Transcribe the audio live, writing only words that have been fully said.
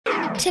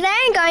Today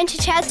I'm going to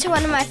chat to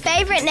one of my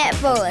favourite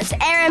netballers,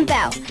 Erin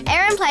Bell.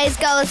 Erin plays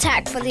goal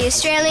attack for the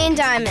Australian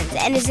Diamonds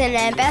and is an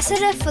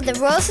ambassador for the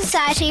Royal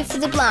Society for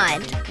the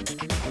Blind.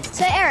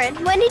 So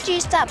Erin, when did you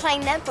start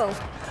playing netball?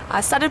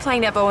 I started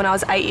playing netball when I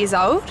was 8 years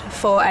old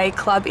for a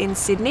club in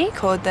Sydney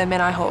called the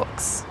Menai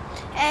Hawks.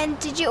 And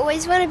did you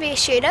always want to be a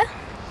shooter?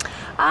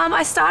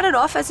 I started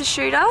off as a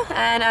shooter,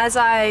 and as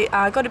I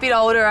got a bit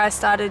older I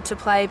started to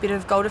play a bit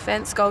of goal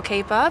defence,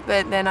 goalkeeper,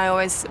 but then I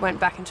always went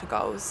back into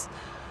goals.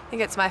 I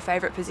think it's my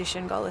favourite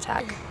position, goal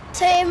attack.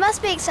 So it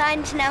must be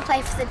exciting to now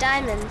play for the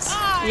Diamonds.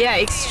 Yeah,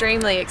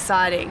 extremely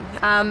exciting.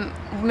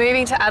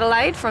 Moving to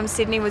Adelaide from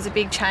Sydney was a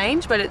big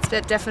change, but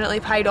it definitely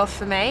paid off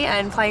for me,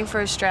 and playing for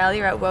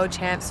Australia at World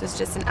Champs was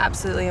just an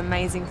absolutely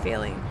amazing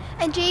feeling.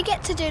 And do you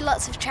get to do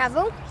lots of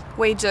travel?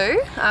 We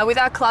do. With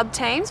our club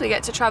teams, we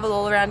get to travel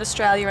all around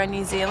Australia and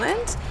New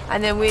Zealand.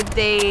 And then with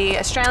the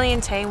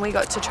Australian team, we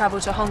got to travel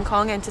to Hong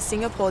Kong and to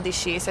Singapore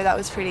this year, so that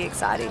was pretty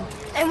exciting.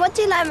 And what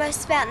do you like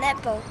most about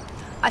netball?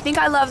 I think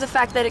I love the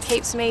fact that it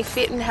keeps me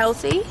fit and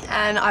healthy,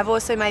 and I've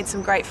also made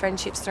some great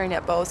friendships through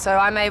netball. So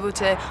I'm able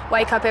to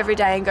wake up every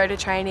day and go to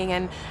training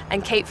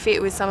and keep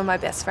fit with some of my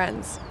best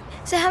friends.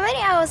 So how many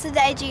hours a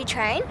day do you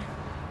train?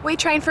 We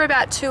train for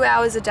about 2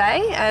 hours a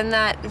day, and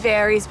that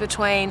varies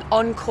between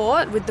on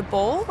court with the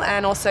ball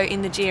and also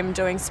in the gym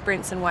doing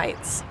sprints and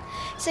weights.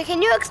 So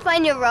can you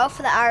explain your role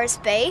for the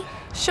RSB?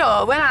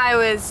 Sure. When I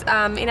was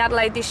in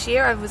Adelaide this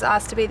year, I was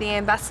asked to be the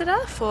ambassador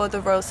for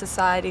the Royal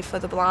Society for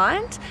the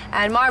Blind,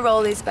 and my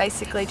role is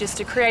basically just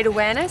to create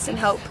awareness and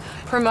help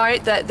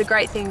promote the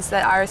great things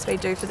that RSB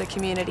do for the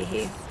community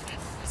here.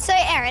 So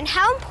Erin,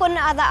 how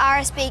important are the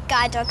RSB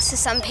guide dogs to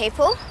some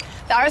people?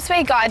 The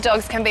RSB guide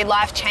dogs can be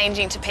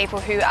life-changing to people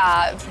who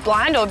are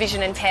blind or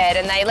vision impaired,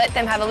 and they let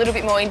them have a little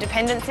bit more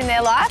independence in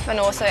their life and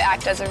also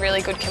act as a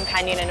really good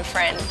companion and a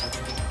friend.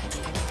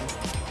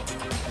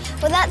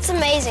 Well, that's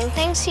amazing.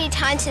 Thanks for your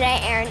time today,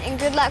 Erin, and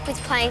good luck with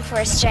playing for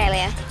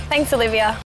Australia. Thanks, Olivia.